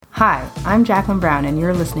Hi, I'm Jacqueline Brown, and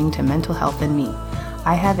you're listening to Mental Health and Me.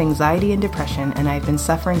 I have anxiety and depression, and I've been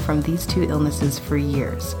suffering from these two illnesses for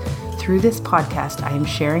years. Through this podcast, I am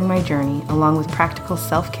sharing my journey along with practical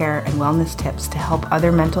self-care and wellness tips to help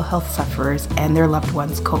other mental health sufferers and their loved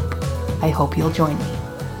ones cope. I hope you'll join me.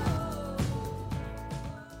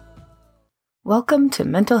 Welcome to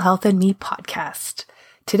Mental Health and Me podcast.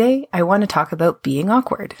 Today, I want to talk about being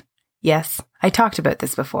awkward. Yes, I talked about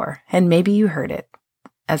this before, and maybe you heard it,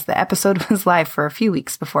 as the episode was live for a few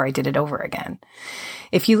weeks before I did it over again.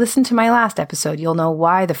 If you listened to my last episode, you'll know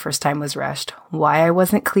why the first time was rushed, why I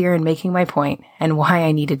wasn't clear in making my point, and why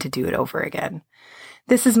I needed to do it over again.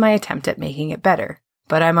 This is my attempt at making it better,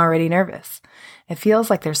 but I'm already nervous. It feels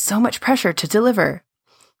like there's so much pressure to deliver.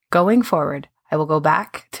 Going forward, I will go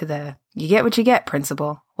back to the you get what you get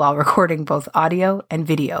principle while recording both audio and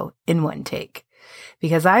video in one take.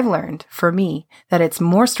 Because I've learned, for me, that it's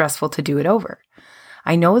more stressful to do it over.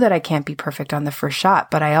 I know that I can't be perfect on the first shot,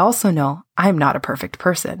 but I also know I'm not a perfect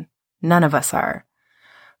person. None of us are.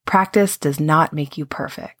 Practice does not make you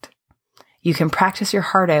perfect. You can practice your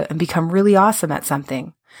heart out and become really awesome at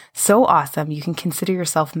something. So awesome you can consider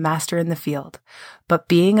yourself master in the field. But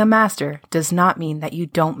being a master does not mean that you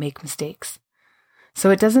don't make mistakes. So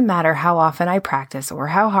it doesn't matter how often I practice or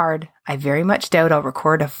how hard, I very much doubt I'll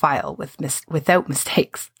record a file without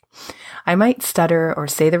mistakes. I might stutter or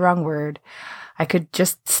say the wrong word. I could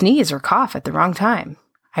just sneeze or cough at the wrong time.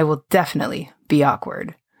 I will definitely be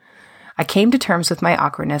awkward. I came to terms with my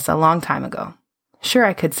awkwardness a long time ago. Sure,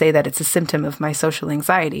 I could say that it's a symptom of my social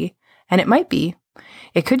anxiety, and it might be.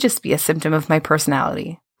 It could just be a symptom of my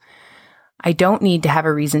personality. I don't need to have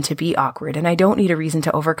a reason to be awkward, and I don't need a reason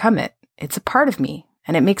to overcome it. It's a part of me,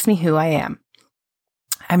 and it makes me who I am.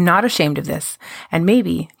 I'm not ashamed of this, and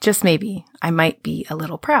maybe, just maybe, I might be a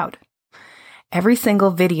little proud. Every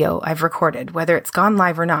single video I've recorded, whether it's gone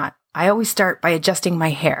live or not, I always start by adjusting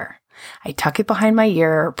my hair. I tuck it behind my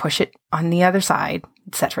ear or push it on the other side,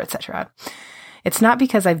 etc., etc. It's not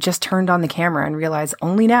because I've just turned on the camera and realized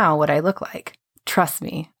only now what I look like. Trust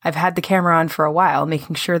me, I've had the camera on for a while,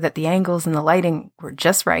 making sure that the angles and the lighting were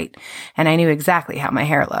just right, and I knew exactly how my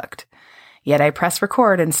hair looked. Yet I press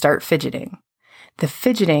record and start fidgeting. The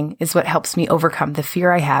fidgeting is what helps me overcome the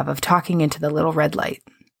fear I have of talking into the little red light.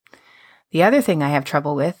 The other thing I have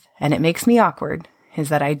trouble with, and it makes me awkward, is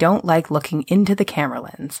that I don't like looking into the camera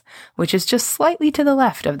lens, which is just slightly to the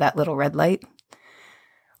left of that little red light.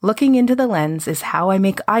 Looking into the lens is how I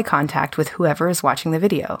make eye contact with whoever is watching the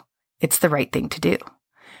video. It's the right thing to do.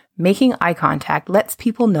 Making eye contact lets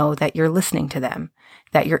people know that you're listening to them,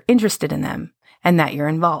 that you're interested in them, and that you're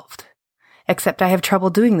involved. Except I have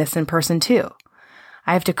trouble doing this in person too.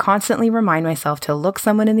 I have to constantly remind myself to look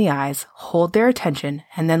someone in the eyes, hold their attention,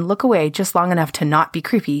 and then look away just long enough to not be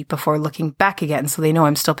creepy before looking back again so they know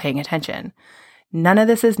I'm still paying attention. None of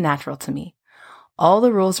this is natural to me. All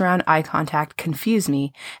the rules around eye contact confuse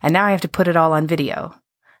me, and now I have to put it all on video.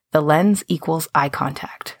 The lens equals eye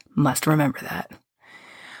contact. Must remember that.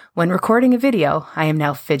 When recording a video, I am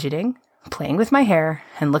now fidgeting, playing with my hair,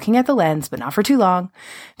 and looking at the lens, but not for too long,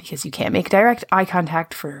 because you can't make direct eye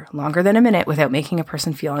contact for longer than a minute without making a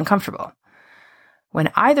person feel uncomfortable.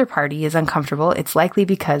 When either party is uncomfortable, it's likely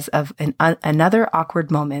because of another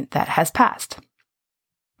awkward moment that has passed.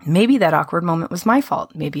 Maybe that awkward moment was my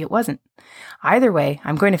fault. Maybe it wasn't. Either way,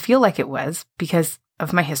 I'm going to feel like it was because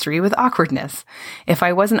of my history with awkwardness. If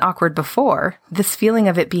I wasn't awkward before, this feeling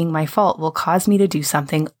of it being my fault will cause me to do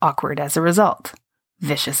something awkward as a result.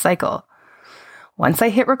 Vicious cycle. Once I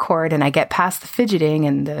hit record and I get past the fidgeting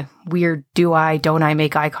and the weird don't I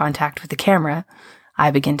make eye contact with the camera,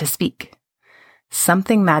 I begin to speak.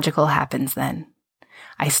 Something magical happens then.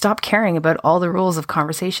 I stop caring about all the rules of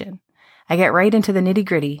conversation. I get right into the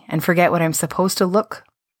nitty-gritty and forget what I'm supposed to look,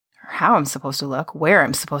 or how I'm supposed to look, where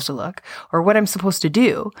I'm supposed to look, or what I'm supposed to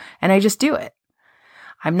do, and I just do it.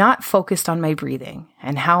 I'm not focused on my breathing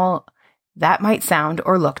and how that might sound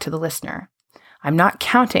or look to the listener. I'm not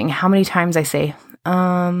counting how many times I say,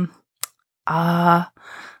 or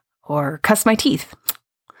cuss my teeth,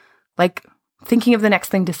 like thinking of the next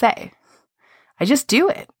thing to say. I just do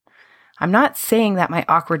it. I'm not saying that my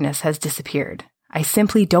awkwardness has disappeared. I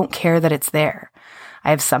simply don't care that it's there. I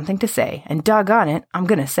have something to say, and doggone it, I'm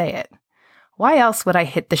going to say it. Why else would I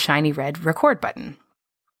hit the shiny red record button?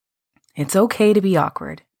 It's okay to be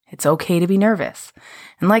awkward. It's okay to be nervous.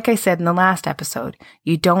 And like I said in the last episode,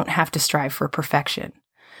 you don't have to strive for perfection.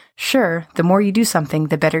 Sure, the more you do something,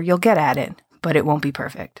 the better you'll get at it, but it won't be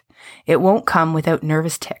perfect. It won't come without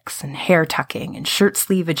nervous tics and hair tucking and shirt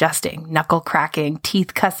sleeve adjusting, knuckle cracking,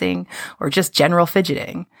 teeth cussing, or just general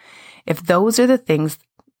fidgeting. If those are the things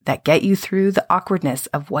that get you through the awkwardness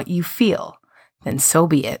of what you feel, then so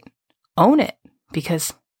be it. Own it,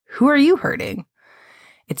 because who are you hurting?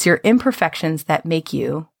 It's your imperfections that make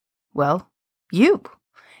you, well, you.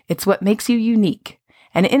 It's what makes you unique.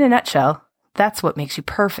 And in a nutshell, that's what makes you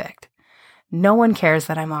perfect. No one cares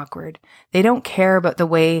that I'm awkward. They don't care about the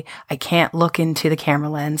way I can't look into the camera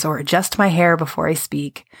lens or adjust my hair before I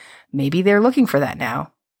speak. Maybe they're looking for that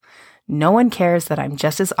now. No one cares that I'm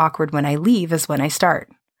just as awkward when I leave as when I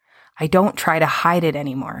start. I don't try to hide it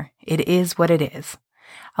anymore. It is what it is.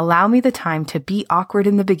 Allow me the time to be awkward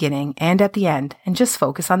in the beginning and at the end and just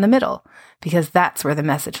focus on the middle, because that's where the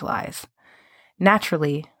message lies.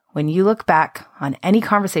 Naturally, when you look back on any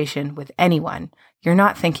conversation with anyone, you're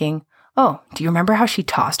not thinking, oh, do you remember how she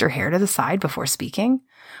tossed her hair to the side before speaking?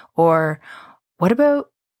 Or what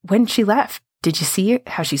about when she left? Did you see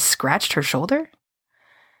how she scratched her shoulder?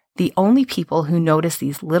 The only people who notice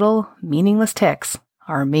these little meaningless tics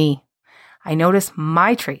are me. I notice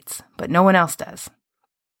my traits, but no one else does.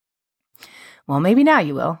 Well, maybe now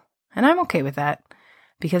you will, and I'm okay with that.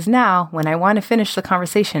 Because now, when I want to finish the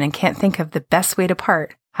conversation and can't think of the best way to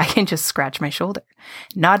part, I can just scratch my shoulder,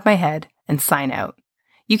 nod my head, and sign out.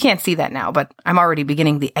 You can't see that now, but I'm already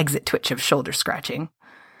beginning the exit twitch of shoulder scratching.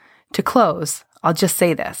 To close, I'll just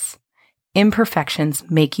say this. Imperfections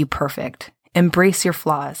make you perfect. Embrace your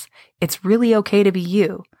flaws. It's really okay to be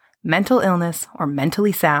you. Mental illness or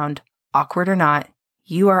mentally sound, awkward or not,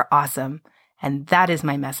 you are awesome. And that is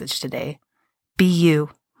my message today. Be you.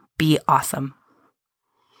 Be awesome.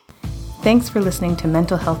 Thanks for listening to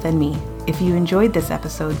Mental Health and Me. If you enjoyed this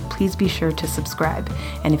episode, please be sure to subscribe.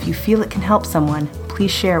 And if you feel it can help someone,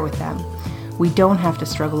 please share with them. We don't have to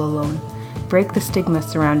struggle alone. Break the stigma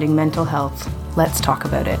surrounding mental health. Let's talk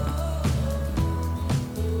about it.